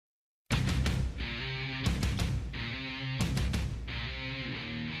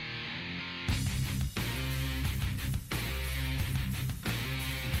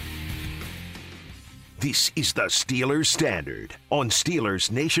This is the Steelers Standard on Steelers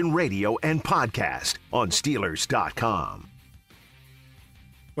Nation Radio and podcast on Steelers.com.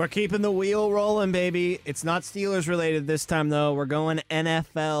 We're keeping the wheel rolling, baby. It's not Steelers related this time, though. We're going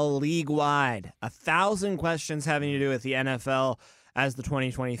NFL league-wide. 1,000 questions having to do with the NFL as the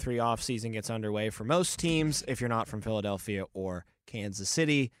 2023 offseason gets underway for most teams. If you're not from Philadelphia or Kansas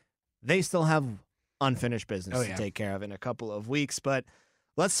City, they still have unfinished business to take care of in a couple of weeks, but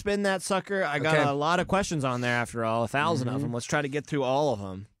let's spin that sucker. I got a lot of questions on there after all, 1,000 of them. Let's try to get through all of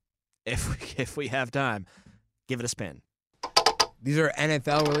them if we have time. Give it a spin. These are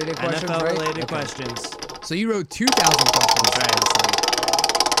NFL-related questions, right? NFL-related questions. So you wrote 2,000 questions. Right.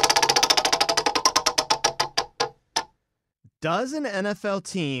 Does an NFL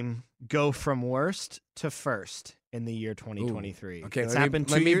team go from worst to first in the year 2023? Ooh. Okay, it's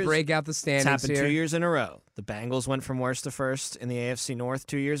let me break out the standings here. It's happened 2 years in a row. The Bengals went from worst to first in the AFC North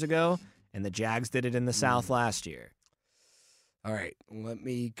 2 years ago, and the Jags did it in the South last year. All right, let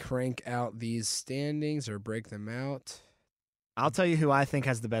me crank out these standings or break them out. I'll tell you who I think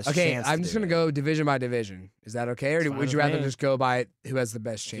has the best chance. Okay, I'm just going to go division by division. Is that okay? Or would you rather just go by who has the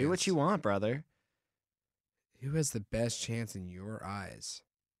best chance? Do what you want, brother. Who has the best chance in your eyes?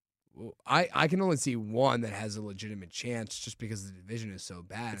 Well, I can only see one that has a legitimate chance just because the division is so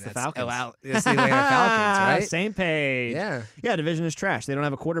bad. It's the Falcons. It's the Atlanta Falcons, right? Same page. Yeah. Yeah, division is trash. They don't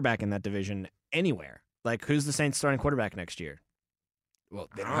have a quarterback in that division anywhere. Like, who's the Saints starting quarterback next year? Well,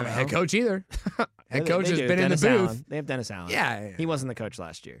 they don't have a head coach either. Head coach has been Dennis in the booth. Allen. They have Dennis Allen. Yeah. He wasn't the coach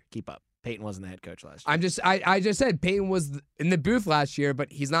last year. Keep up. Peyton wasn't the head coach last year. I just said Peyton was in the booth last year, but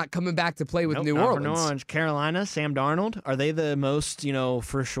he's not coming back to play with New Orleans. Carolina, Sam Darnold, are they the most,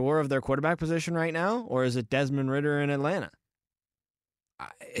 for sure of their quarterback position right now? Or is it Desmond Ridder in Atlanta?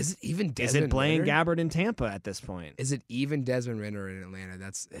 Is it even Desmond Is it Blaine Ridder? Gabbert in Tampa at this point? Is it even Desmond Ridder in Atlanta?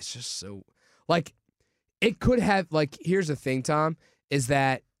 It's just so, it could have, here's the thing, Tom, is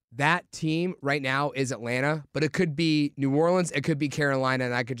that team right now is Atlanta, but it could be New Orleans, it could be Carolina,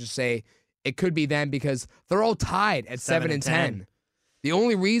 and I could just say it could be them because they're all tied at 7-10. The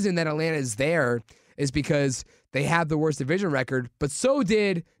only reason that Atlanta is there is because they have the worst division record, but so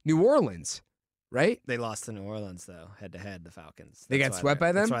did New Orleans, right? They lost to New Orleans, though, head-to-head, the Falcons. They got swept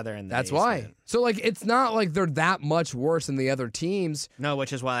by them? That's why they're in the That's why. basement. So, it's not like they're that much worse than the other teams. No,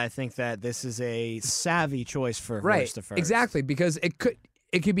 which is why I think that this is a savvy choice for right. first. Exactly, because it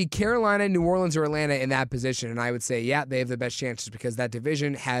could be Carolina, New Orleans, or Atlanta in that position, and I would say, yeah, they have the best chances because that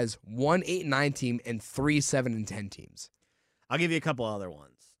division has one 8-9 team and 3 7-10 teams. I'll give you a couple other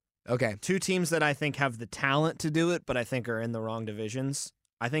ones. Okay. 2 teams that I think have the talent to do it, but I think are in the wrong divisions.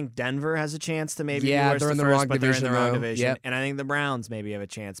 I think Denver has a chance to maybe be worse they're in the first, wrong but division, they're in the wrong though. division. Yep. And I think the Browns maybe have a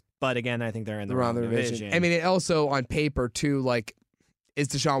chance, but again, I think they're in the wrong division. I mean, it also on paper too, is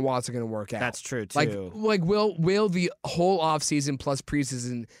Deshaun Watson going to work out? That's true too. Will the whole offseason plus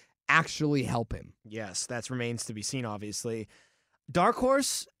preseason actually help him? Yes, that remains to be seen, obviously. Dark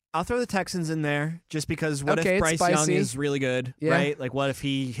horse, I'll throw the Texans in there just because what if Bryce Young is really good, right? What if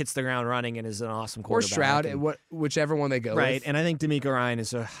he hits the ground running and is an awesome quarterback? Or Stroud, whichever one they go with. Right, and I think DeMeco Ryan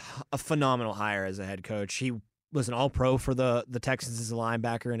is a phenomenal hire as a head coach. He was an all-pro for the Texans as a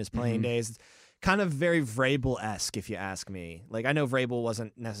linebacker in his playing days. Kind of very Vrabel-esque, if you ask me. I know Vrabel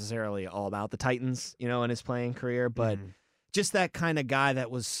wasn't necessarily all about the Titans, in his playing career, but just that kind of guy that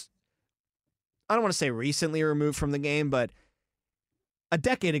was, I don't want to say recently removed from the game, but a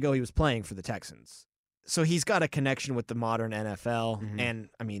decade ago he was playing for the Texans. So he's got a connection with the modern NFL, and,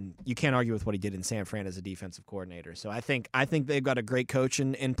 I mean, you can't argue with what he did in San Fran as a defensive coordinator. So I think they've got a great coach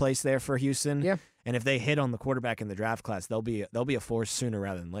in place there for Houston. Yeah. And if they hit on the quarterback in the draft class, they'll be a force sooner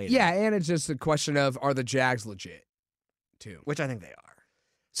rather than later. Yeah, and it's just a question of, are the Jags legit, too? Which I think they are.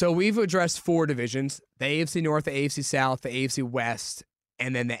 So we've addressed 4 divisions, the AFC North, the AFC South, the AFC West,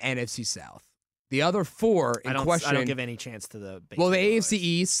 and then the NFC South. The other 4 in question... I don't give any chance to the... Well, the AFC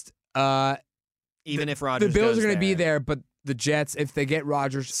East... Even if Rodgers the Bills are going to be there, but the Jets, if they get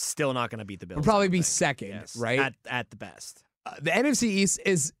Rodgers, still not going to beat the Bills. Will probably be second, right? At the best. The NFC East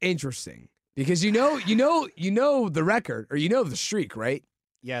is interesting because you know the record or the streak, right?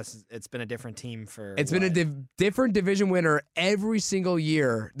 Yes, it's been a different team for. It's been a different division winner every single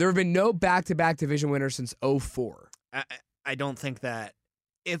year. There have been no back-to-back division winners since 2004. I don't think that.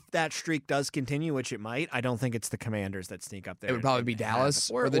 If that streak does continue, which it might, I don't think it's the Commanders that sneak up there. It would probably be Dallas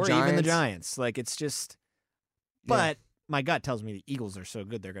or the Giants. Giants. Even the Giants. It's just. But my gut tells me the Eagles are so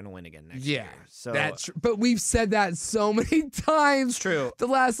good they're going to win again next year. So but we've said that so many times. It's true. The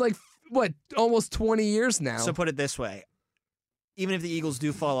last almost 20 years now. So put it this way: even if the Eagles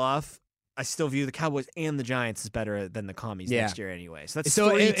do fall off, I still view the Cowboys and the Giants as better than the Commies next year anyway. So that's so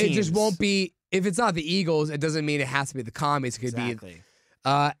three it teams. just won't be. if it's not the Eagles, it doesn't mean it has to be the Commies. It could Exactly. be.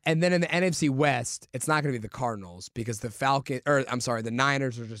 And then in the NFC West, it's not going to be the Cardinals because the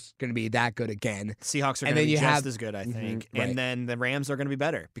Niners are just going to be that good again. Seahawks are And going to then be you just have- as good, I think. right. And then the Rams are going to be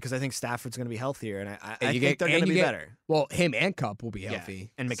better because I think Stafford's going to be healthier, and I And think they're going to be better. Well, him and Cup will be Yeah.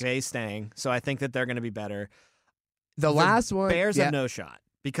 healthy. And McVay's staying, so I think that they're going to be better. The last one, Bears yeah. have no shot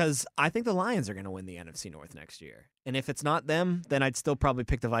because I think the Lions are going to win the NFC North next year. And if it's not them, then I'd still probably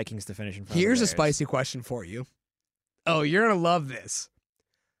pick the Vikings to finish in front Here's of a the Bears. spicy question for you. Oh, you're going to love this.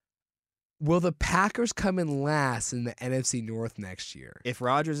 Will the Packers come in last in the NFC North next year? If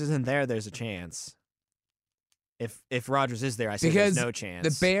Rodgers isn't there, there's a chance. If Rodgers is there, I say Because there's no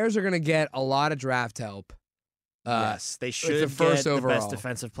chance. The Bears are going to get a lot of draft help. Yes, they should the first get the overall. best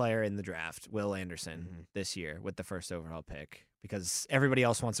defensive player in the draft, Will Anderson, this year with the first overall pick, because everybody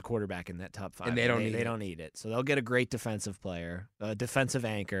else wants a quarterback in that top 5. And they don't need it. So they'll get a great defensive player, a defensive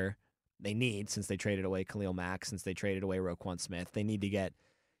anchor. They need, since they traded away Khalil Mack, since they traded away Roquan Smith, they need to get,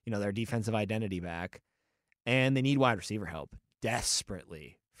 their defensive identity back, and they need wide receiver help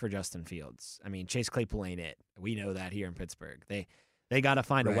desperately for Justin Fields. I mean, Chase Claypool ain't it. We know that here in Pittsburgh. They got to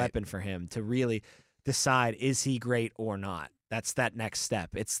find a Right. weapon for him to really decide, is he great or not? That's that next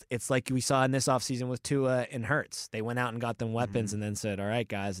step. It's like we saw in this offseason with Tua and Hurts. They went out and got them weapons and then said, all right,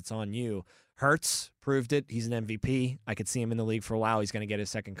 guys, it's on you. Hurts proved it. He's an MVP. I could see him in the league for a while. He's going to get his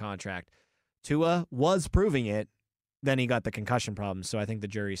second contract. Tua was proving it. Then he got the concussion problem, so I think the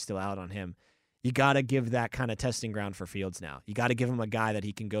jury's still out on him. You got to give that kind of testing ground for Fields now. You got to give him a guy that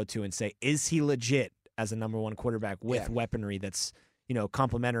he can go to and say, is he legit as a number one quarterback with weaponry that's,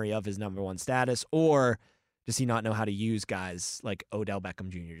 complimentary of his number one status, or does he not know how to use guys like Odell Beckham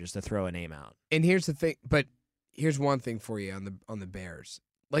Jr. just to throw a name out? And here's the thing, but here's one thing for you on the Bears.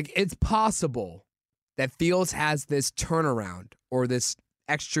 Like, it's possible that Fields has this turnaround or this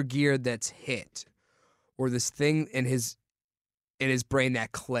extra gear that's hit or this thing in his brain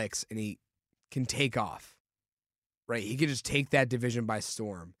that clicks and he can take off. Right? He could just take that division by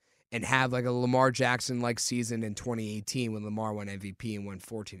storm and have like a Lamar Jackson-like season in 2018 when Lamar won MVP and went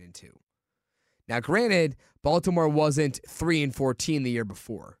 14-2. Now, granted, Baltimore wasn't 3-14 the year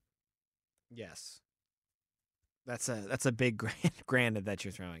before. Yes. That's a big granted that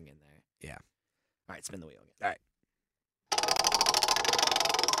you're throwing in there. Yeah. All right, spin the wheel again. All right.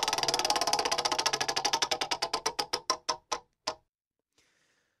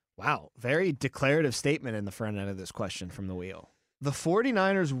 Wow, very declarative statement in the front end of this question from the wheel. The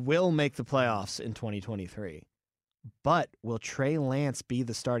 49ers will make the playoffs in 2023, but will Trey Lance be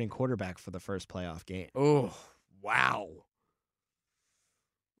the starting quarterback for the first playoff game? Oh, wow.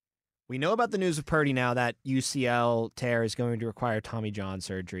 We know about the news of Purdy now that UCL tear is going to require Tommy John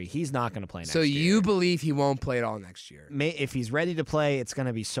surgery. He's not going to play next year. So you believe he won't play at all next year? If he's ready to play, it's going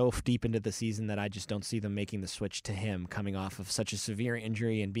to be so deep into the season that I just don't see them making the switch to him coming off of such a severe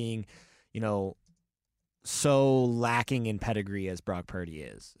injury and being, so lacking in pedigree as Brock Purdy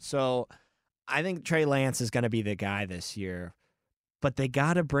is. So I think Trey Lance is going to be the guy this year. But they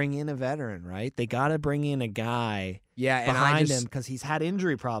got to bring in a veteran, right? They got to bring in a guy behind him because he's had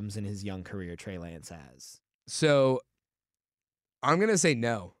injury problems in his young career, Trey Lance has. So I'm going to say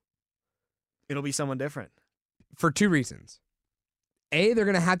no. It'll be someone different. For two reasons. A, they're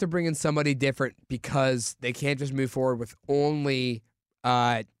going to have to bring in somebody different because they can't just move forward with only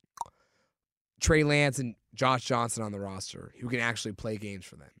Trey Lance and Josh Johnson on the roster who can actually play games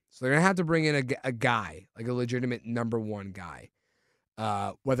for them. So they're going to have to bring in a guy, like a legitimate number one guy.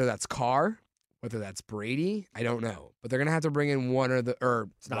 Whether that's Carr, whether that's Brady, I don't know. But they're going to have to bring in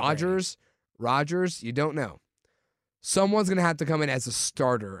Rodgers, you don't know. Someone's going to have to come in as a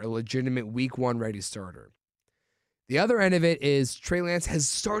starter, a legitimate week one ready starter. The other end of it is Trey Lance has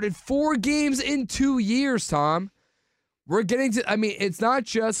started 4 games in 2 years, Tom. We're getting to, it's not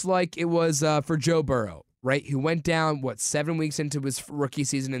just like it was for Joe Burrow, right? Who went down, 7 weeks into his rookie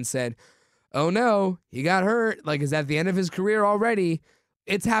season and said, oh no, he got hurt. Like, is that the end of his career already?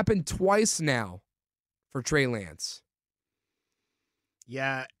 It's happened twice now for Trey Lance.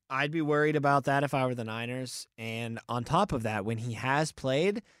 Yeah, I'd be worried about that if I were the Niners. And on top of that, when he has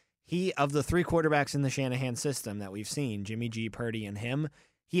played, of the 3 quarterbacks in the Shanahan system that we've seen, Jimmy G, Purdy, and him,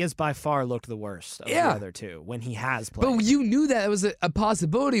 he has by far looked the worst of the other 2 when he has played. But you knew that it was a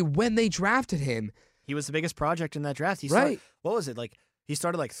possibility when they drafted him. He was the biggest project in that draft. What was it, like? He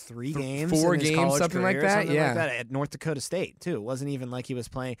started 3 games, 4 in his games, college something career, like that. something Yeah, like that, at North Dakota State too. It wasn't even like he was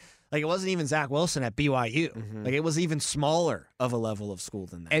playing. Like, it wasn't even Zach Wilson at BYU. Mm-hmm. Like, it was even smaller of a level of school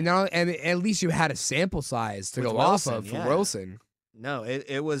than that. and at least you had a sample size to With go Wilson, off of for yeah. Wilson. No,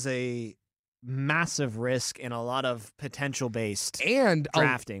 it was a massive risk and a lot of potential-based and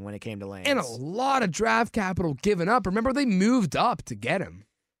drafting when it came to Lance. And a lot of draft capital given up. Remember, they moved up to get him.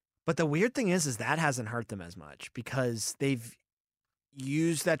 But the weird thing is that hasn't hurt them as much because they've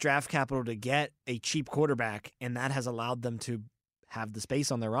used that draft capital to get a cheap quarterback, and that has allowed them to have the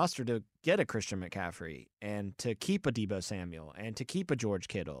space on their roster to get a Christian McCaffrey and to keep a Deebo Samuel and to keep a George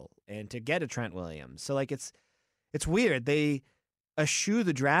Kittle and to get a Trent Williams. So, like, it's weird. They eschew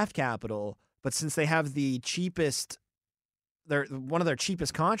the draft capital, but since they have the cheapest, one of their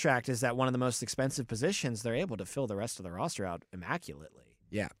cheapest contract is at one of the most expensive positions, they're able to fill the rest of the roster out immaculately.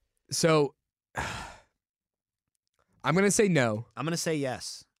 Yeah. So I'm going to say no. I'm going to say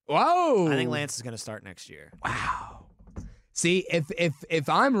yes. Whoa. I think Lance is going to start next year. Wow. See, if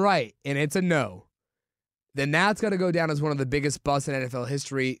I'm right and it's a no, then that's going to go down as one of the biggest busts in NFL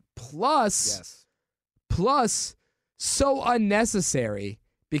history. Plus, so unnecessary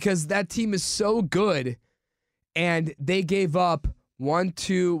because that team is so good and they gave up 4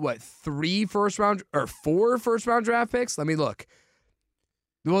 first-round draft picks? Let me look.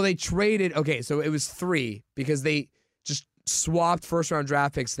 Well, they traded. Okay, so it was 3 because they just swapped first-round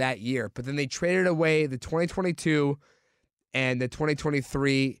draft picks that year. But then they traded away the 2022 and the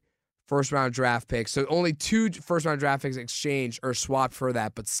 2023 first-round draft picks. So only 2 first-round draft picks exchanged or swapped for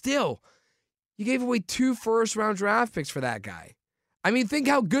that. But still, you gave away 2 first-round draft picks for that guy. I mean, think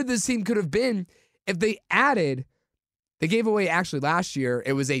how good this team could have been if they added. They gave away, actually, last year,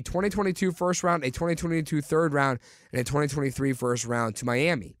 it was a 2022 first round, a 2022 third round, and a 2023 first round to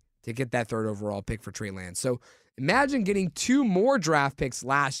Miami to get that 3rd overall pick for Trey Lance. So imagine getting 2 more draft picks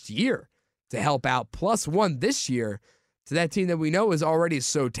last year to help out, plus 1 this year to that team that we know is already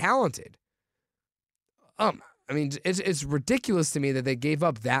so talented. I mean, it's ridiculous to me that they gave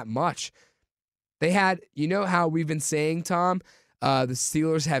up that much. They had, you know how we've been saying, Tom, the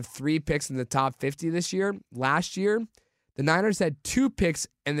Steelers have 3 picks in the top 50 this year. Last year, the Niners had 2 picks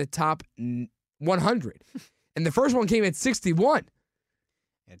in the top 100. And the first one came at 61.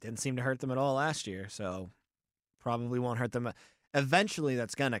 It didn't seem to hurt them at all last year, so probably won't hurt them. Eventually,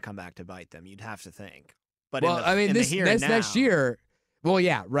 that's going to come back to bite them, you'd have to think. But this next year, well,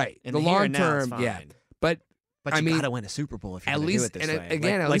 yeah, right. In the long term, yeah. But you got to win a Super Bowl if you're going to do it this way.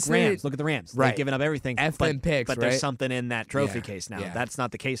 Again, like Rams. Look at the Rams. Right. They've given up everything. Picks, but there's something in that trophy case now. Yeah. That's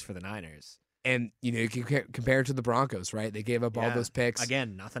not the case for the Niners. And, you can compare it to the Broncos, right? They gave up all those picks.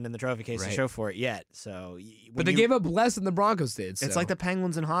 Again, nothing in the trophy case to show for it yet. So, but they gave up less than the Broncos did. So. It's like the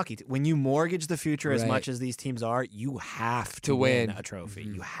Penguins in hockey. When you mortgage the future as much as these teams are, you have to win a trophy.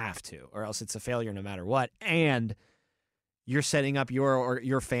 Mm-hmm. You have to, or else it's a failure no matter what. And you're setting up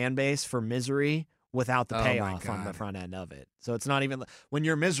your fan base for misery without the payoff on the front end of it. So it's not even when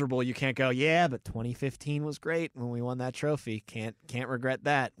you're miserable, you can't go, yeah, but 2015 was great when we won that trophy. Can't regret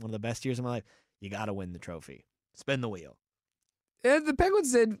that. One of the best years of my life. You got to win the trophy. Spin the wheel. And the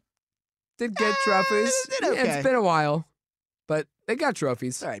Penguins did get trophies. Okay. It's been a while, but they got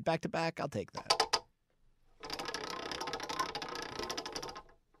trophies. All right, back to back. I'll take that.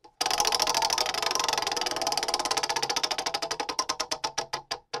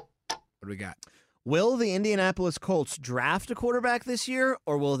 What do we got? Will the Indianapolis Colts draft a quarterback this year,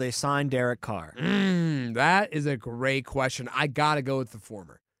 or will they sign Derek Carr? That is a great question. I got to go with the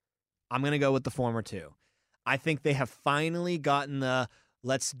former. I'm going to go with the former, too. I think they have finally gotten the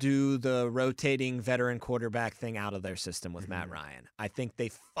let's do the rotating veteran quarterback thing out of their system with Matt Ryan. I think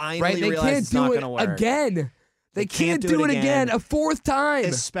they finally realize it's not going to work. Again. They can't do it again a 4th time.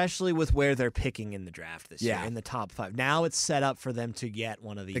 Especially with where they're picking in the draft this year, in the top 5. Now it's set up for them to get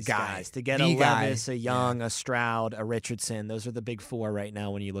one of these guys. To get a Levis, a Young, a Stroud, a Richardson. Those are the big 4 right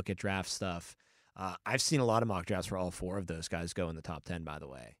now when you look at draft stuff. I've seen a lot of mock drafts where all 4 of those guys go in the top 10, by the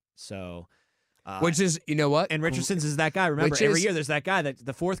way. So, which is, you know what? And Richardson's is that guy. Remember, every year there's that guy, that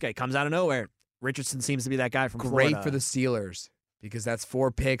the 4th guy comes out of nowhere. Richardson seems to be that guy from Florida. Great for the Steelers. Because that's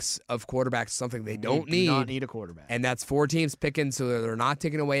 4 picks of quarterbacks, something they don't need. Do not need a quarterback. And that's 4 teams picking, so they're not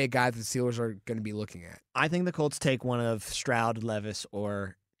taking away a guy that the Steelers are going to be looking at. I think the Colts take one of Stroud, Levis,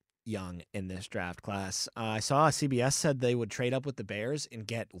 or Young in this draft class. I saw CBS said they would trade up with the Bears and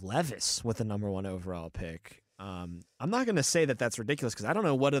get Levis with the number 1 overall pick. I'm not going to say that that's ridiculous because I don't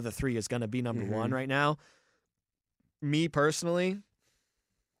know what of the 3 is going to be number 1 right now. Me personally,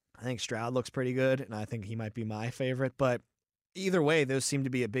 I think Stroud looks pretty good, and I think he might be my favorite, but either way, those seem to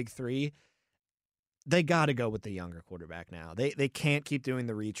be a big 3. They got to go with the younger quarterback now. They can't keep doing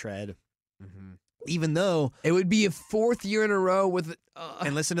the retread, even though it would be a 4th year in a row with.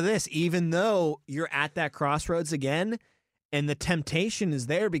 And listen to this: even though you're at that crossroads again, And the temptation is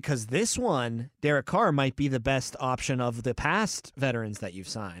there because this one, Derek Carr, might be the best option of the past veterans that you've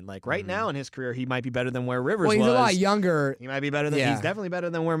signed. Like right now in his career, he might be better than where Rivers was. Well, he's a lot younger. He might be better than he's definitely better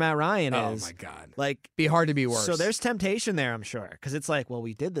than where Matt Ryan is. Oh my God. Like, be hard to be worse. So there's temptation there, I'm sure. Because it's like, well,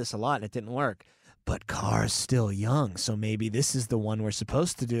 we did this a lot and it didn't work. But Carr's still young, so maybe this is the one we're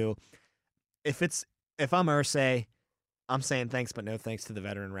supposed to do. If I'm Irsay, I'm saying thanks but no thanks to the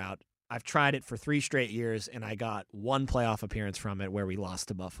veteran route. I've tried it for 3 straight years, and I got 1 playoff appearance from it where we lost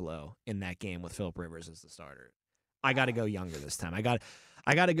to Buffalo in that game with Philip Rivers as the starter. I got to go younger this time. I got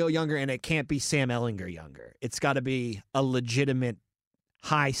to go younger, and it can't be Sam Ehlinger younger. It's got to be a legitimate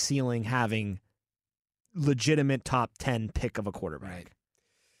high ceiling, having legitimate top 10 pick of a quarterback. Right.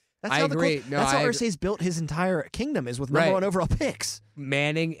 That's I how agree. That's how Irsay's built his entire kingdom is with number 1 overall picks.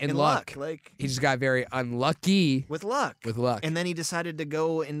 Manning and In luck. Like He just got very unlucky with luck. And then he decided to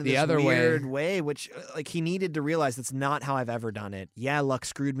go into the this other weird way, which like he needed to realize that's not how I've ever done it. Yeah, luck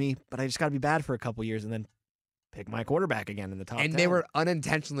screwed me, but I just got to be bad for a couple years and then pick my quarterback again in the top 10. And they were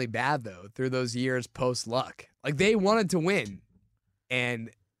unintentionally bad, though, through those years post-luck. Like, they wanted to win, and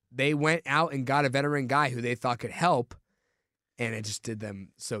they went out and got a veteran guy who they thought could help, and it just did them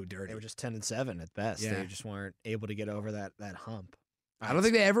so dirty. They were just 10-7 at best. Yeah. They just weren't able to get over that hump. I don't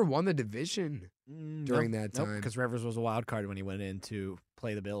think they ever won the division during that time. because Rivers was a wild card when he went in to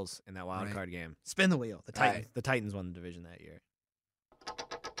play the Bills in that wild Right. card game. Spin the wheel. The Titans. The Titans won the division that year.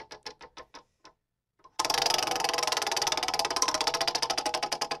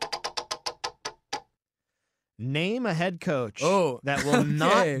 Name a head coach that will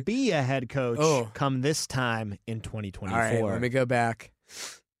not be a head coach come this time in 2024. All right, let me go back.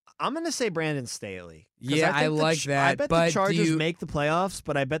 I'm going to say Brandon Staley. Yeah, I like that. I bet but the Chargers make the playoffs,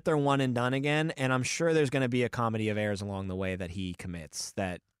 but I bet they're one and done again. And I'm sure there's going to be a comedy of errors along the way that he commits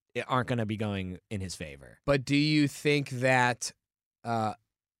that aren't going to be going in his favor. But do you think that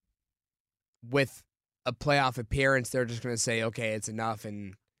with a playoff appearance, they're just going to say, okay, it's enough?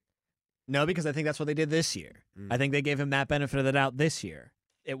 And no, because I think that's what they did this year. I think they gave him that benefit of the doubt this year.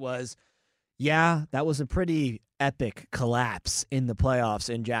 It was, yeah, that was a pretty epic collapse in the playoffs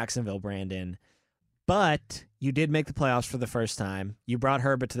in Jacksonville, Brandon. But you did make the playoffs for the first time. You brought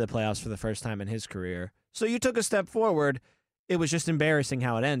Herbert to the playoffs for the first time in his career. So you took a step forward. It was just embarrassing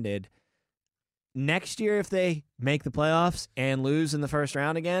how it ended. Next year, if they make the playoffs and lose in the first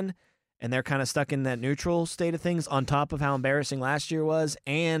round again, and they're kind of stuck in that neutral state of things on top of how embarrassing last year was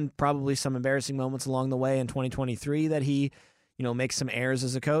and probably some embarrassing moments along the way in 2023 that he, makes some errors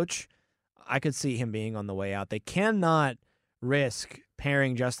as a coach, I could see him being on the way out. They cannot risk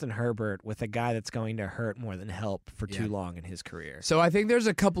pairing Justin Herbert with a guy that's going to hurt more than help for too long in his career. So I think there's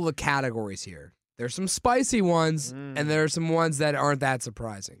a couple of categories here. There's some spicy ones, and there are some ones that aren't that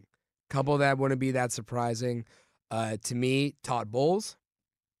surprising. A couple that wouldn't be that surprising. To me, Todd Bowles.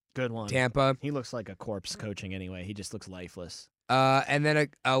 Good one. Tampa. He looks like a corpse coaching anyway. He just looks lifeless. And then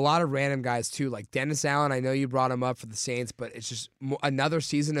a lot of random guys, too, like Dennis Allen. I know you brought him up for the Saints, but it's just another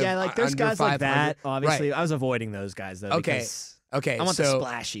season of there's under guys 500. like that. Obviously, Right. I was avoiding those guys, though. Okay. Okay. I want the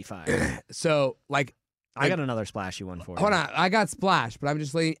splashy fire. So, I got another splashy one for you. Hold on. I got Splash, but I'm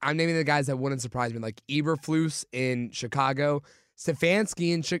naming the guys that wouldn't surprise me, like Eberflus in Chicago,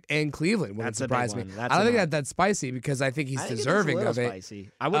 Stefanski in Cleveland wouldn't surprise me. I don't think that's spicy because I think he's deserving of it. Spicy.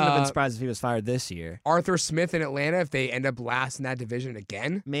 I wouldn't have been surprised if he was fired this year. Arthur Smith in Atlanta, if they end up last in that division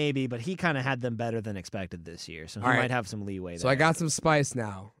again. Maybe, but he kind of had them better than expected this year, so he might have some leeway there. So I got some spice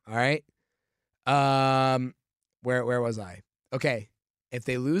now. All right. Where was I? Okay. If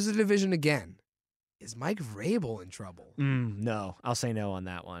they lose the division again, is Mike Vrabel in trouble? No, I'll say no on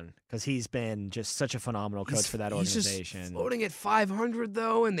that one because he's been just such a phenomenal coach for that organization. He's just floating at 500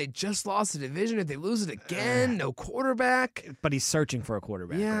 though, and they just lost the division. If they lose it again, no quarterback. But he's searching for a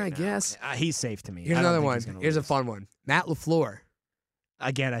quarterback. Yeah, right I now. guess He's safe to me. Here's another one. Here's a fun one. Matt LaFleur.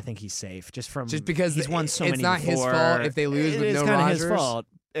 Again, I think he's safe just because he's won so many. It's not his fault if they lose with no Rodgers. It's kind of his fault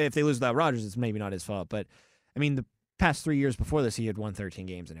if they lose without Rodgers. It's maybe not his fault, but I mean the past 3 years before this, he had won 13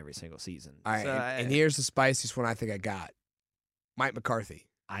 games in every single season. All right, and here's the spiciest one I think I got. Mike McCarthy.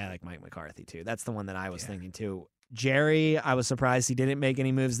 I like Mike McCarthy, too. That's the one that I was thinking, too. Jerry, I was surprised he didn't make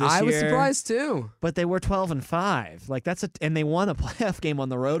any moves this year. I was surprised, too. But they were 12-5. And they won a playoff game on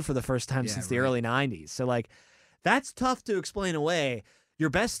the road for the first time since the early 90s. So, that's tough to explain away. Your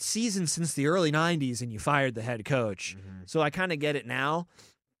best season since the early 90s, and you fired the head coach. Mm-hmm. So I kind of get it now.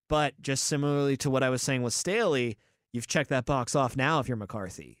 But just similarly to what I was saying with Staley, you've checked that box off now if you're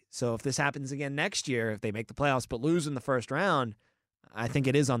McCarthy. So if this happens again next year, if they make the playoffs but lose in the first round, I think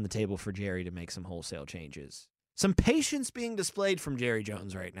it is on the table for Jerry to make some wholesale changes. some patience being displayed from Jerry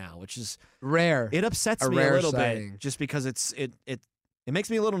Jones right now, which is Rare. it upsets me a rare little sighting. bit just because it makes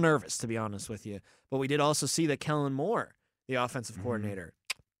me a little nervous, to be honest with you. But we did also see that Kellen Moore, the offensive coordinator,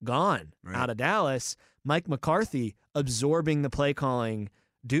 gone out of Dallas. Mike McCarthy absorbing the play calling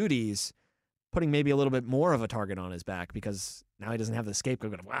duties, putting maybe a little bit more of a target on his back because now he doesn't have the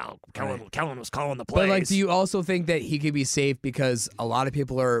scapegoat of, wow, Kellen was calling the plays. But like, do you also think that he could be safe because a lot of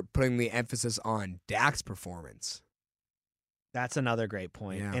people are putting the emphasis on Dak's performance? That's another great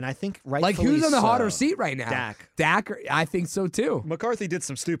point. Yeah. And I think rightfully Like, who's on the hotter so. seat right now? Dak, I think so too. McCarthy did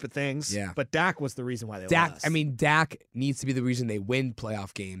some stupid things, but Dak was the reason why they lost. I mean, Dak needs to be the reason they win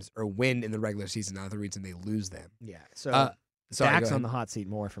playoff games or win in the regular season, not the reason they lose them. Yeah. So sorry, Dak's go on ahead. the hot seat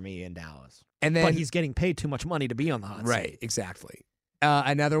more for me in Dallas. And then, but he's getting paid too much money to be on the hot seat. right, exactly.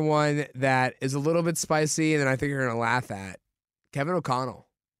 Another one that is a little bit spicy, and then I think you're going to laugh at, Kevin O'Connell.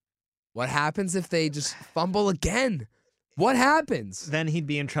 What happens if they just fumble again? What happens? Then he'd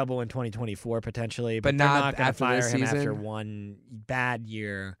be in trouble in 2024 potentially, But they're not not going to after fire this him after season? one bad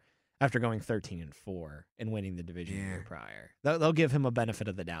year, after going 13-4 and winning the division the year prior. They'll give him a benefit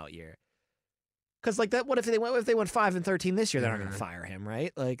of the doubt year. Because like that, what if they went 5-13 this year? They're not going to fire him,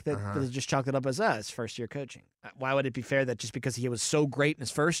 right? Like that, they just chalked it up as us first year coaching. Why would it be fair that just because he was so great in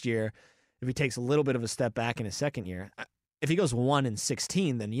his first year, if he takes a little bit of a step back in his second year, if he goes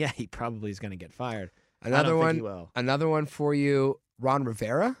 1-16, then yeah, he probably is going to get fired. Another think he will. Another one for you, Ron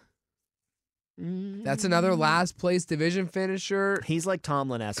Rivera. That's another last place division finisher. He's like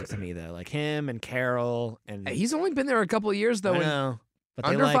Tomlin-esque to me though, like him and Carroll, and He's only been there a couple of years though. I know, but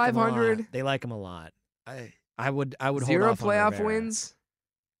under they like him a lot. 500. They like him a lot. I would hold Zero off on playoff Rivera. wins.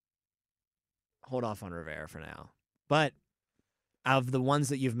 Hold off on Rivera for now. But of the ones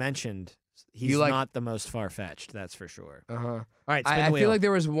that you've mentioned, he's You like- not the most far-fetched, that's for sure. Uh-huh. All right, spin the I wheel. feel like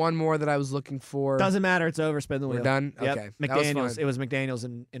there was one more that I was looking for. Doesn't matter, it's over, spin the wheel. We're done? Yep. Okay. That was McDaniels. fun. It was McDaniels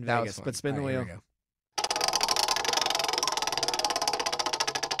in That was Vegas, fun. but spin the All right, wheel. here we go.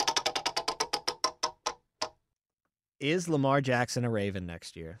 Is Lamar Jackson a Raven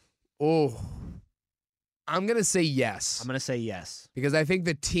next year? Oh, I'm going to say yes. I'm going to say yes. Because I think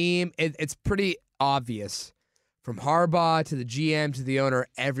the team, it's pretty obvious. From Harbaugh to the GM to the owner,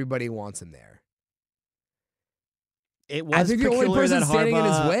 everybody wants him there. It was I think the only peculiar person that standing in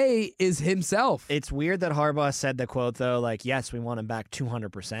his Harbaugh- way is himself. It's weird that Harbaugh said the quote, though, like, yes, we want him back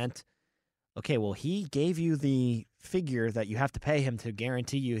 200%. Okay, well, he gave you the figure that you have to pay him to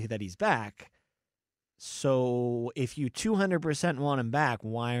guarantee you that he's back. So if you 200% want him back,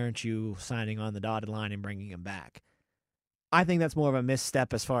 why aren't you signing on the dotted line and bringing him back? I think that's more of a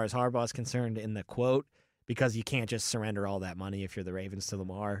misstep as far as Harbaugh's concerned in the quote, because you can't just surrender all that money if you're the Ravens to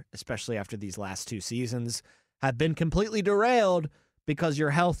Lamar, especially after these last two seasons have been completely derailed because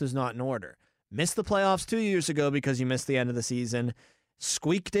your health is not in order. Missed the playoffs 2 years ago because you missed the end of the season.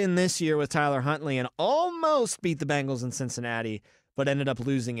 Squeaked in this year with Tyler Huntley and almost beat the Bengals in Cincinnati, but ended up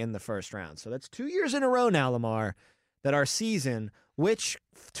losing in the first round. So that's 2 years in a row now, Lamar, that our season, which,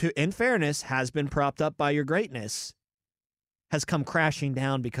 in fairness, has been propped up by your greatness, has come crashing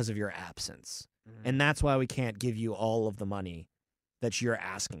down because of your absence. Mm-hmm. And that's why we can't give you all of the money that you're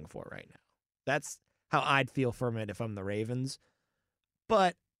asking for right now. That's how I'd feel from it if I'm the Ravens.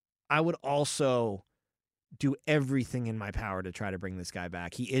 But I would also do everything in my power to try to bring this guy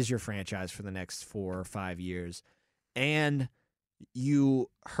back. He is your franchise for the next 4 or 5 years. And you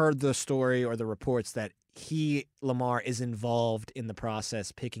heard the story or the reports that Lamar, is involved in the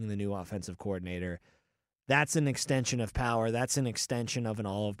process picking the new offensive coordinator. That's an extension of power. That's an extension of an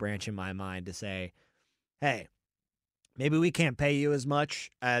olive branch in my mind to say, hey, maybe we can't pay you as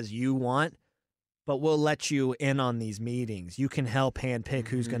much as you want, but we'll let you in on these meetings. You can help handpick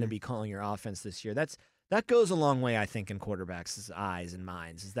who's going to be calling your offense this year. That goes a long way, I think, in quarterbacks' eyes and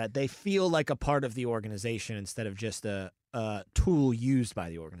minds, is that they feel like a part of the organization instead of just a tool used by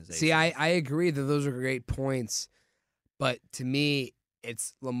the organization. See, I agree that those are great points, but to me,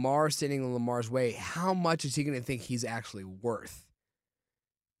 it's Lamar standing in Lamar's way. How much is he going to think he's actually worth?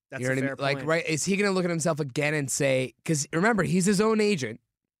 That's You know a what I fair mean? Like, point. right? Is he going to look at himself again and say? Because remember, he's his own agent.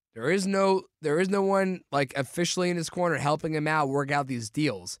 There is no one like officially in his corner helping him out work out these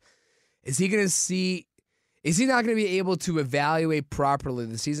deals. Is he going to see? Is he not going to be able to evaluate properly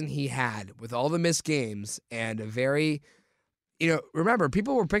the season he had with all the missed games and a very, remember,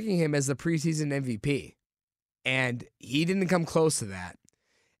 people were picking him as the preseason MVP, and he didn't come close to that.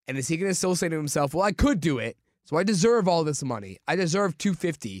 And is he going to still say to himself, well, I could do it, so I deserve all this money. I deserve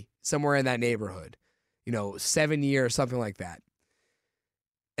 $250 somewhere in that neighborhood, 7 years, something like that.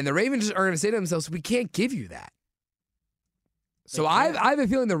 And the Ravens are going to say to themselves, we can't give you that. So I have a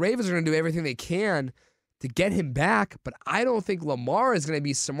feeling the Ravens are going to do everything they can to get him back, but I don't think Lamar is going to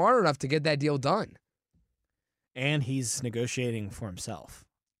be smart enough to get that deal done. And he's negotiating for himself.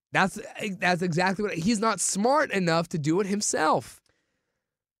 That's exactly what he's not smart enough to do it himself.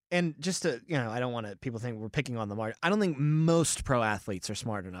 And just to, I don't want to, people think we're picking on Lamar. I don't think most pro athletes are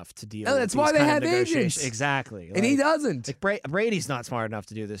smart enough to deal with that's these why they kind of have negotiations. agents. Exactly. And he doesn't. Like Brady's not smart enough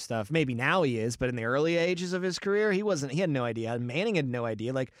to do this stuff. Maybe now he is, but in the early ages of his career, he had no idea. Manning had no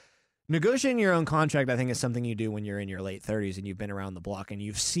idea. Like, negotiating your own contract, I think, is something you do when you're in your late 30s and you've been around the block and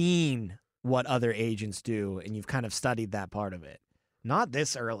you've seen what other agents do and you've kind of studied that part of it. Not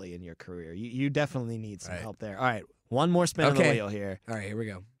this early in your career. You definitely need some help there. All right, one more spin on the wheel here. All right, here we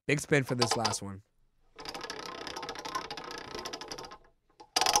go. Big spin for this last one.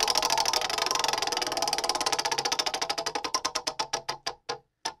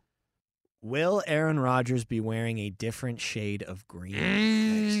 Will Aaron Rodgers be wearing a different shade of green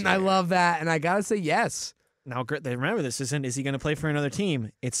next year? I love that, and I gotta say yes. Now, remember, this isn't, is he going to play for another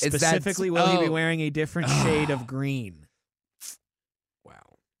team? It's specifically, will he be wearing a different shade of green? Wow.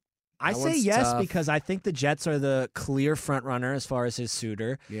 I say yes because I think the Jets are the clear front runner as far as his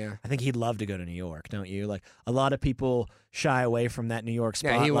suitor. Yeah. I think he'd love to go to New York, don't you? Like, a lot of people shy away from that New York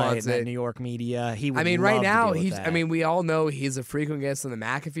spotlight, he wants that it. New York media. He would right love now, to deal with that. we all know he's a frequent guest on the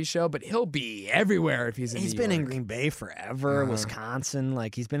McAfee show, but he'll be everywhere if he's in New York. He's been in Green Bay forever, Wisconsin.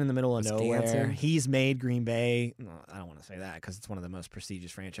 Like, he's been in the middle of nowhere. He's made Green Bay. I don't want to say that because it's one of the most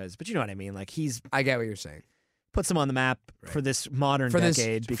prestigious franchises, but you know what I mean. Like, I get what you're saying. Puts him on the map for this modern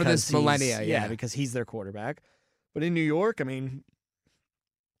decade. For this millennia, yeah, because he's their quarterback. But in New York, I mean,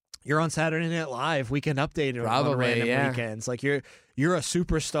 you're on Saturday Night Live, Weekend Update on random weekends. Like, you're a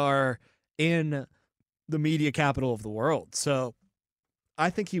superstar in the media capital of the world. So I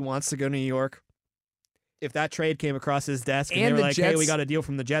think he wants to go to New York. If that trade came across his desk and they were like, hey, we got a deal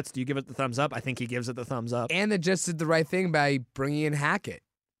from the Jets, do you give it the thumbs up? I think he gives it the thumbs up. And the Jets did the right thing by bringing in Hackett.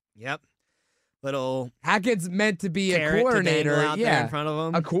 Yep. Little Hackett's meant to be a coordinator. Out there in front of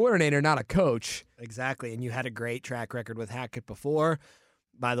him. A coordinator, not a coach. Exactly. And you had a great track record with Hackett before.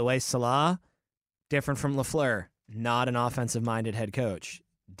 By the way, Salah, different from LaFleur, not an offensive-minded head coach.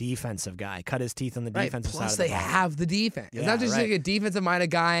 Defensive guy. Cut his teeth on the defensive side of the ball. Plus, they have the defense. It's not just like a defensive-minded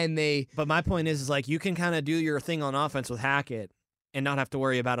guy and they... But my point is like, you can kind of do your thing on offense with Hackett and not have to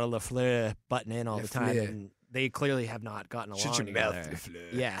worry about a LaFleur butting in all the time. And they clearly have not gotten along together.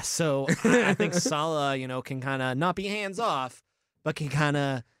 Yeah, so I think Salah, can kind of not be hands-off, but can kind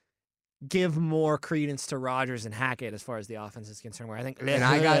of give more credence to Rodgers and Hackett as far as the offense is concerned. Where I think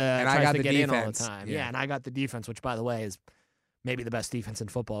I got the defense in all the time. Yeah, and I got the defense, which by the way is maybe the best defense in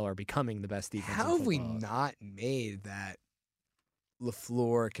football or becoming the best defense. How have we not made that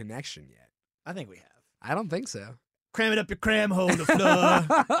LaFleur connection yet? I think we have. I don't think so. Cram it up your cram hole,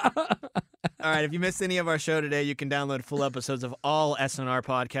 LaFleur. All right, if you missed any of our show today, you can download full episodes of all SNR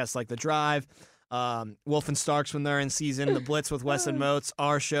podcasts like The Drive, Wolf and Starks when they're in season, The Blitz with Wes and Moats,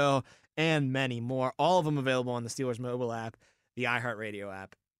 our show, and many more. All of them available on the Steelers mobile app, the iHeartRadio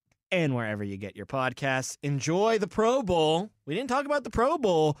app, and wherever you get your podcasts. Enjoy the Pro Bowl. We didn't talk about the Pro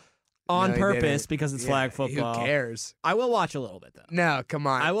Bowl on purpose because it's flag football. Who cares? I will watch a little bit, though. No, come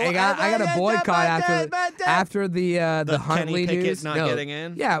on. I got a boycott after the Huntley Kenny Pickett news. not getting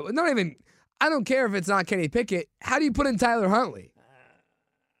in? Yeah, not even... I don't care if it's not Kenny Pickett. How do you put in Tyler Huntley?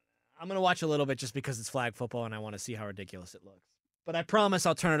 I'm going to watch a little bit just because it's flag football and I want to see how ridiculous it looks. But I promise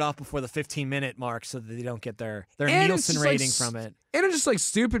I'll turn it off before the 15-minute mark so that they don't get their Nielsen rating from it. And it's just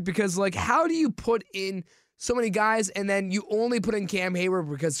stupid because how do you put in so many guys and then you only put in Cam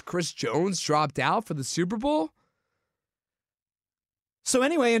Hayward because Chris Jones dropped out for the Super Bowl? So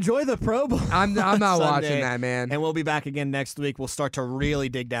anyway, enjoy the Pro Bowl. I'm not watching that, man. And we'll be back again next week. We'll start to really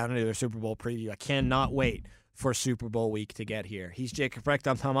dig down into the Super Bowl preview. I cannot wait for Super Bowl week to get here. He's Jacob Recht.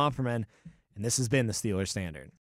 I'm Tom Opperman, and this has been the Steelers Standard.